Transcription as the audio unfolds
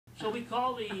So we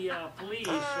call the police,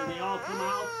 and they all come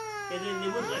out, and then they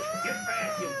would like, get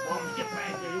back, you bums, get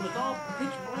back. And it was all pitch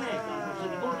black on them. So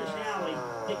they go to this alley,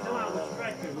 they come out with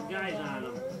stretchers with guys on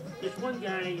them. This one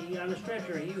guy on the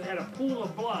stretcher, he had a pool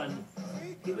of blood.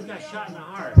 He got shot in the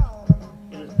heart.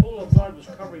 And his pool of blood was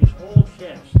covering his whole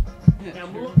chest. And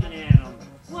I'm looking at him.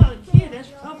 Well, a kid, that's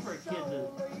tough for a kid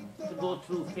to go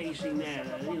through facing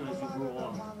that, you know, as you grow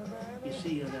up. You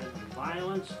see that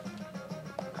violence.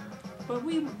 But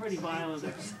we were pretty violent.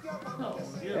 No,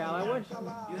 Al, I wish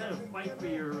you had to fight for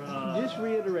your... Just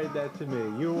reiterate that to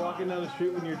me. You were walking down the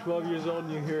street when you're 12 years old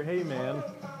and you hear, hey, man.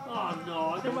 Oh,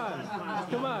 no. Come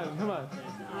on.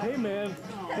 Hey, man.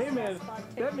 Hey, man.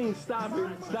 That means stop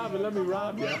it, let me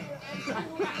rob you.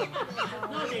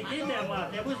 No, they did that a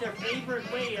lot. That was their favorite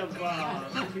way of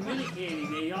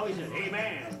communicating. They always said, hey,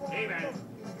 man.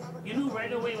 You knew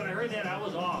right away when I heard that I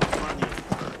was off running.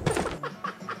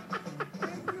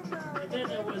 And then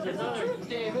there was another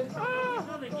game.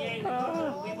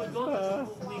 We would go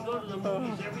to the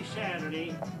movies every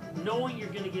Saturday, knowing you're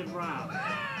going to get robbed.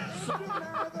 So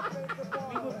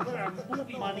we would put our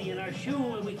movie money in our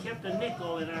shoe, and we kept a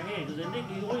nickel in our hand, because a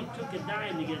nickel, you only took a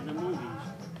dime to get in the movies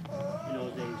in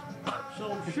those days.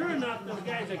 So sure enough, those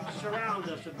guys that surround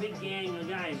us, a big gang of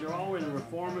guys, they're all in the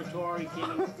reformatory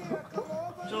camp.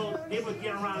 So they would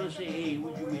get around and say, hey,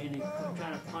 what you mean? They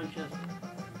try to punch us.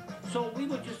 So we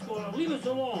would just go, leave us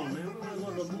alone, man. We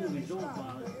want to go to the movies, don't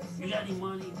bother. You got any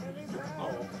money?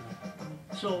 Oh.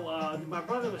 So my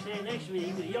brother was standing next to me.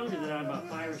 He was younger than I, about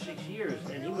 5 or 6 years,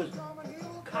 and he was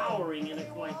cowering in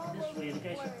a like this way. And the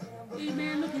guy said, hey,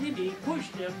 man, look at him. He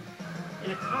pushed him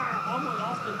in a car almost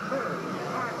off the curb. The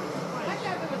car was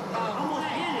almost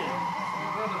hit him.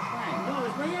 Brother Frank. No,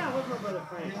 it was my brother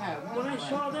Frank. Yeah, when I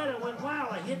saw that, I went, wow,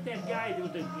 I hit that guy who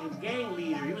was the gang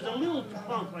leader. He was a little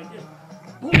punk like this.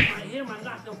 Boom, I hit him, I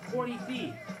knocked him 40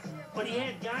 feet. But he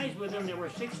had guys with him that were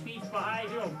 6 feet 5,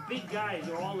 you know, big guys.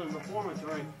 They're all in the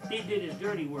reformatory. They did his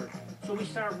dirty work. So we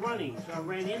started running. So I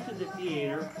ran into the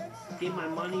theater, gave my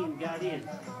money, and got in.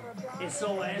 And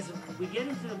so as we get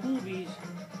into the movies,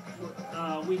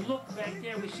 we look back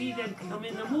there, we see them come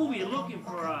in the movie looking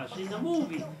for us in the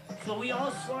movie. So we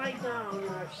all slide down in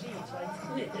our seats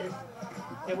like this.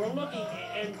 And we're looking,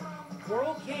 and we're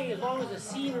okay as long as the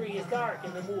scenery is dark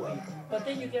in the movie. But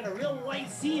then you get a real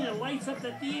light scene and lights up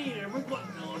the theater. We're going,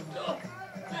 no.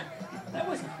 That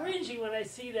was cringy when I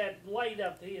see that light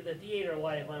up the theater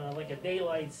light on like a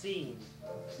daylight scene.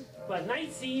 But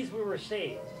night scenes, we were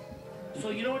safe. So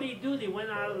you know what they do? They went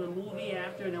out of the movie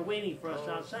after and they're waiting for us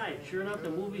outside. Sure enough, the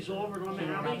movie's over. No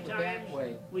matter how many times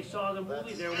we saw the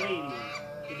movie, they're waiting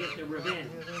to get their revenge.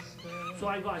 So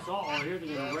I said, oh, here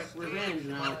they're going to wreck revenge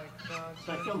now.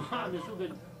 So I come on, this one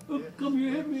goes, come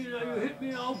you hit me,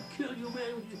 I'll kill you,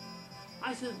 man.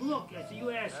 I said, look, I said,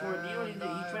 you asked for it. You know what he did?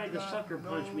 He tried to sucker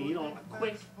punch me, you know,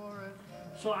 quick.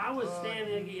 So I was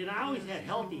standing, and I always had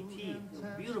healthy teeth,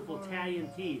 beautiful Italian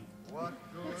teeth.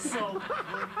 So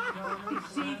his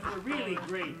teeth were really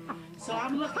great. So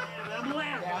I'm looking at him, I'm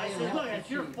laughing. I said, look, it's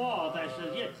your fault. I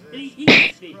said, yeah. And he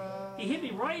hit me. He hit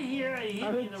me right here, and he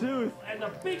hit me in the tooth. And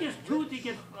the biggest tooth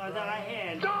that I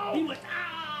had, he went,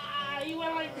 ah! He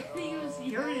went like,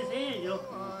 he hurt his hand, you know.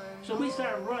 So we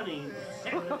started running.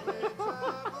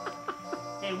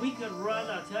 And we could run,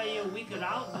 I'll tell you, we could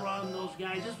outrun those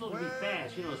guys. This was be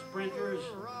fast, you know, sprinters.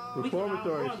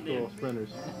 Reformatory school sprinters.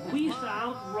 We used to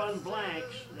outrun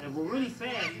blacks that were really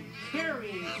fast,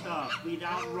 carrying stuff. We'd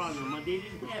outrun them, but they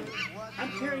didn't have it.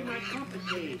 I'm carrying my trumpet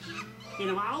case,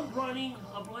 and I'm outrunning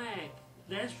a black.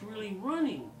 That's really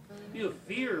running. You have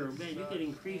fear, man, you can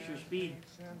increase your speed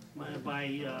by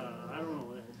I don't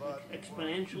know,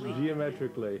 exponentially.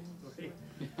 Geometrically.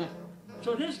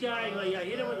 So this guy, like, I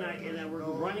hit him and we're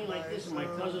running like this, and my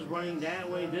cousin's running that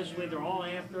way, this way. They're all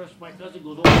after us. My cousin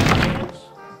goes over the fence.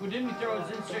 Who didn't he throw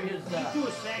his He threw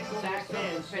a sack over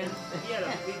the fence. He had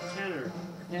a big tenor.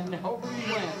 And over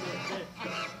he went.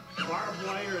 Barbed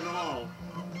wire and all.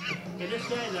 And this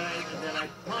guy that I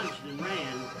punched and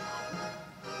ran,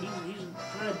 he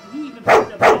even put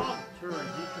the dog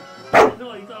turd.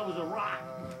 No, he thought it was a rock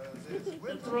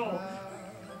to throw.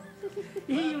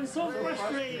 He was so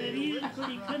frustrated, he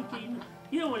couldn't,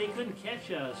 you know, when he couldn't catch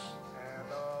us.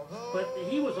 But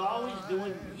he was always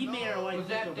doing, he made our life. Was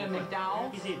that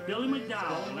McDowell? He said Billy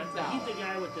McDowell. He's the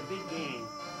guy with the big gang.